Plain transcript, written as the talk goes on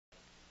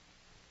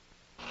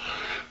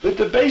But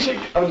the basic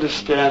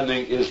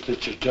understanding is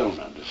that you don't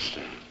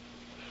understand.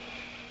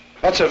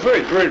 That's a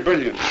very, very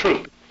brilliant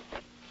truth.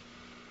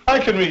 I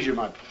can read you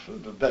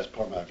the best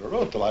poem I ever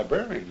wrote, The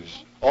Librarian,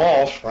 is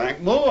all Frank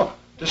Moore,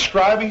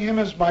 describing him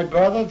as my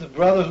brother, the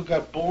brother who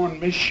got born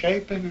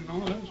misshapen and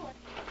all this.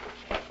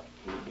 Oh,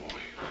 boy.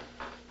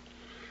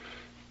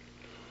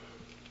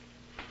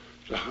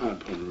 It's a hard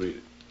poem to read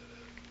it,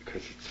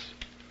 because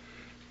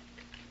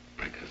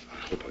I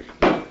hope I can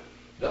read it.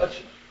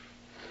 Dutch.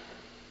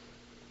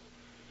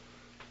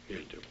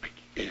 Here,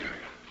 here.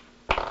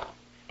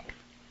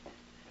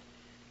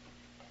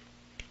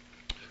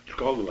 It's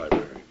called The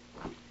Librarian.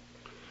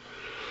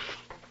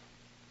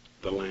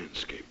 The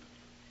landscape.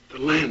 The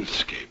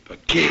landscape.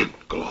 Again,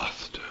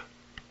 Gloucester.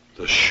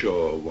 The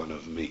shore one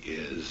of me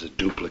is, it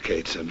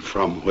duplicates, and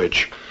from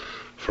which,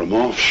 from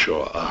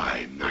offshore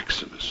I,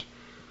 Maximus,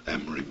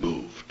 am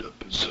removed,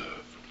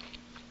 observe.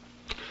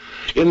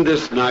 In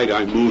this night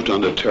I moved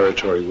on the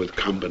territory with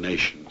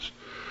combinations,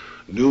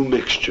 new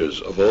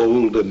mixtures of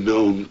old and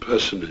known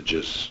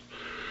personages.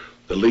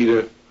 The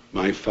leader,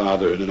 my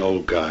father, and an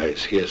old guy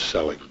is here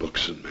selling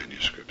books and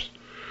manuscripts.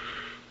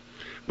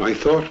 My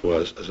thought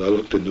was, as I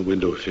looked in the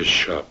window of his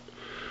shop,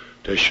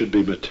 there should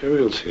be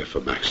materials here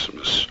for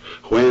Maximus.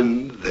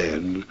 When,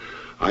 then,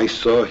 I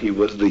saw he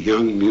was the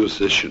young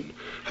musician,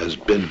 has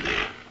been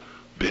there,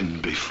 been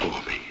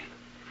before me,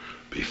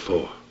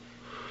 before.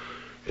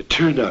 It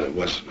turned out it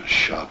wasn't a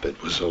shop,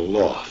 it was a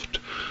loft,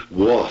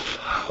 wharf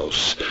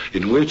house,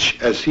 in which,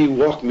 as he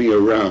walked me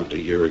around a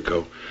year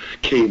ago,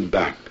 came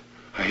back.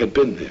 I had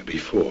been there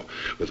before,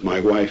 with my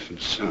wife and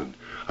son.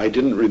 I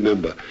didn't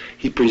remember.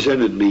 He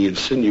presented me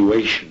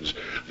insinuations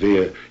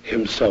via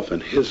himself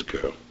and his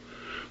girl,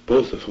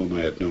 both of whom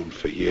I had known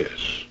for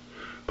years,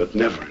 but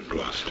never in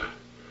Gloucester.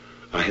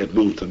 I had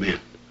moved them in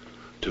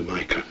to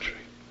my country.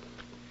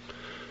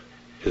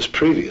 His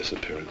previous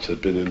appearance had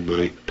been in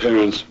my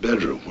parents'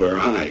 bedroom, where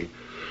I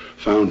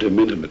found him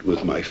intimate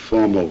with my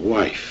former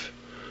wife.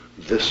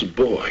 This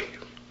boy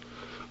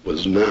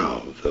was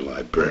now the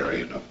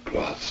librarian of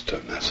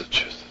Gloucester,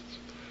 Massachusetts.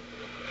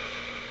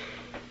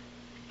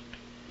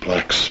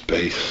 Black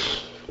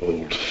space,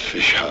 old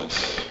fish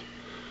house,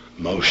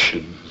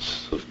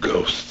 motions of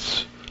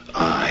ghosts,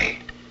 I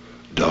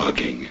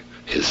dogging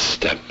his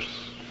steps.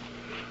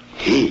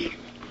 He,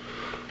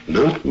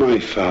 not my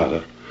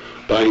father,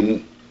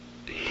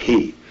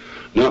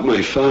 not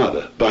my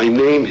father, by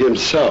name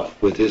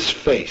himself, with his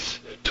face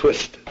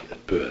twisted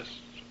at birth,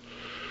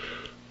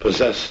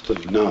 possessed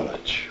of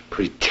knowledge,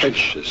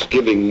 pretentious,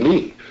 giving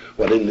me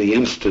what in the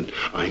instant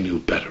I knew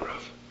better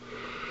of.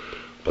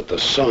 But the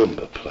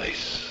somber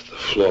place, the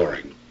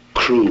flooring,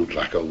 crude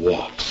like a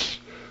waltz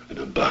in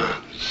a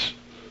barn's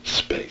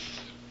space.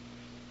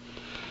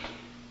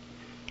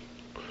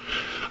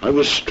 I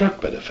was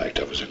struck by the fact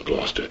I was in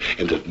Gloucester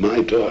and that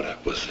my daughter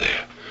was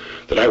there,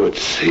 that I would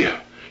see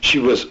her. She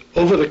was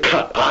over the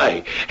cut.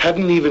 I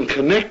hadn't even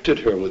connected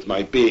her with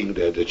my being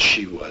there, that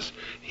she was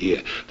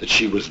here, that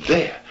she was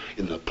there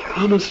in the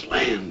promised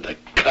land, the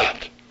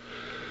cut.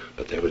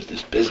 But there was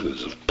this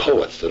business of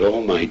poets, that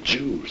all my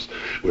Jews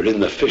were in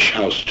the fish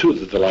house too,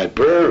 that the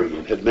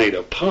librarian had made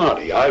a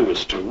party I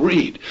was to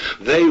read.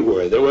 There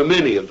were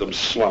many of them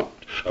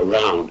slumped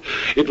around.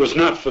 It was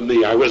not for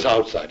me, I was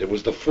outside, it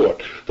was the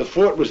fort. The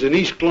fort was in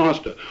East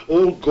Gloucester,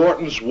 Old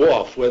Gorton's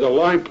Wharf, where the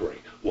library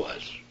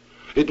was.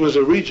 It was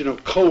a region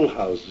of coal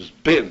houses,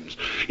 bins.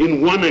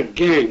 In one, a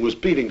gang was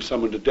beating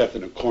someone to death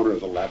in a corner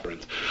of the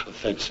labyrinth of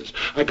fences.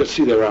 I could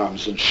see their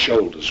arms and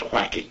shoulders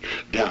whacking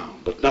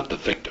down, but not the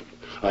victim.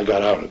 I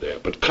got out of there,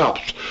 but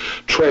cops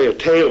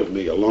tailed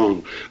me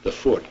along the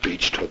fort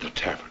beach toward the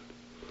tavern.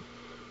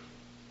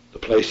 The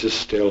place is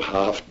still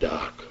half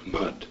dark,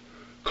 mud,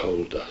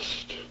 coal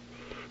dust.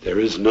 There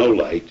is no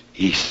light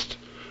east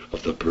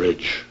of the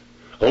bridge.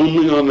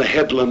 Only on the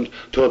headland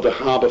toward the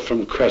harbor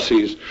from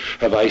Cressy's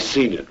have I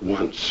seen it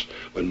once,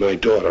 when my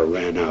daughter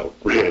ran out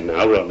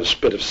on a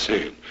spit of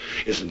sand.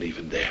 Isn't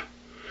even there.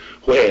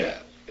 Where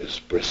is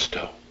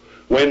Bristow?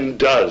 When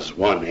does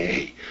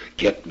 1A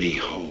get me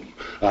home?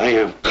 I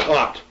am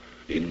caught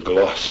in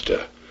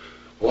Gloucester.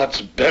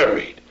 What's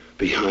buried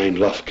behind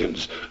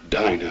Lufkin's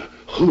diner?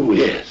 Who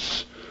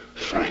is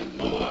Frank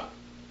Moore?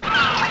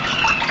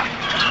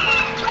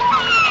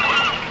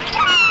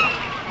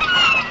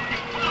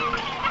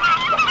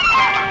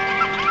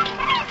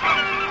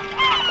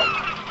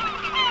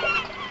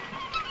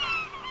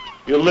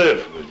 You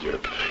live with your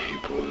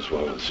people as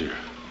well as your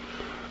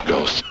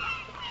ghosts.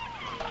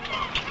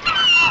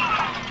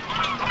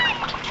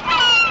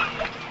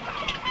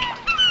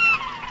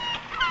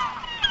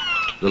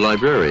 The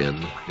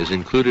Librarian is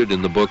included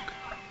in the book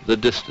The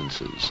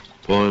Distances,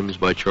 Poems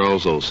by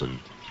Charles Olson,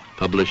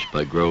 published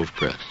by Grove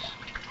Press.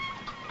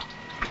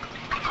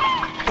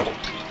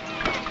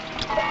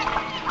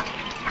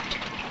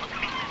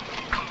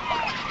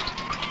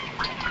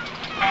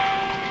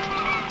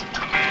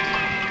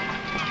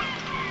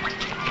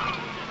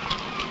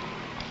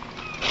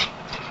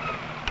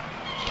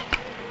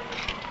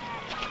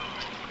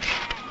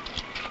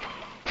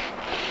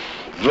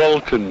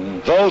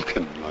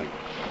 Vulcan, like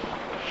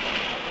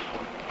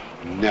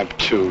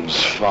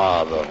Neptune's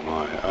father,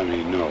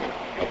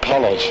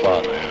 Apollo's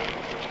father.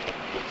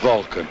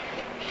 Vulcan.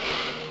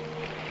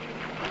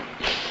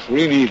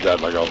 We need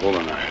that like a hole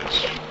in our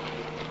heads.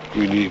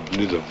 We need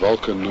neither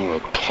Vulcan nor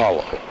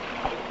Apollo.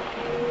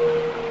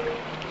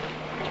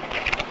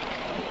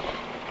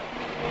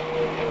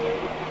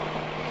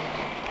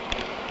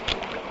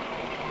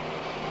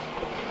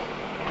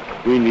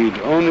 We need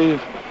only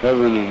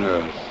heaven and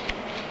earth.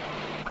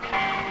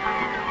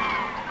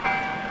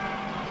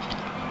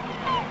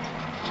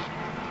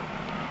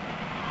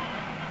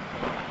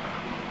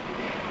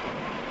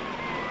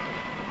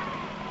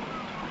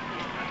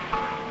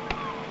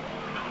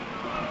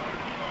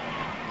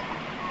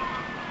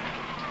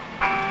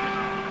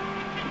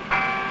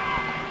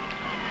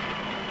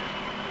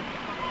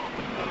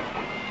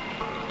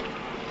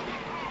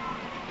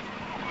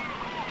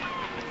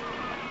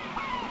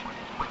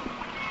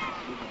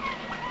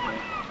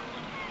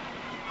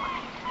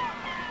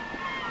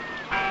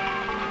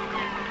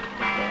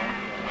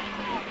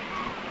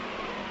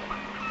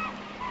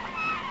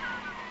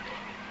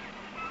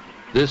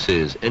 This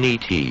is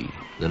NET,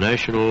 the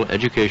National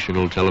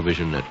Educational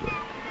Television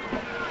Network.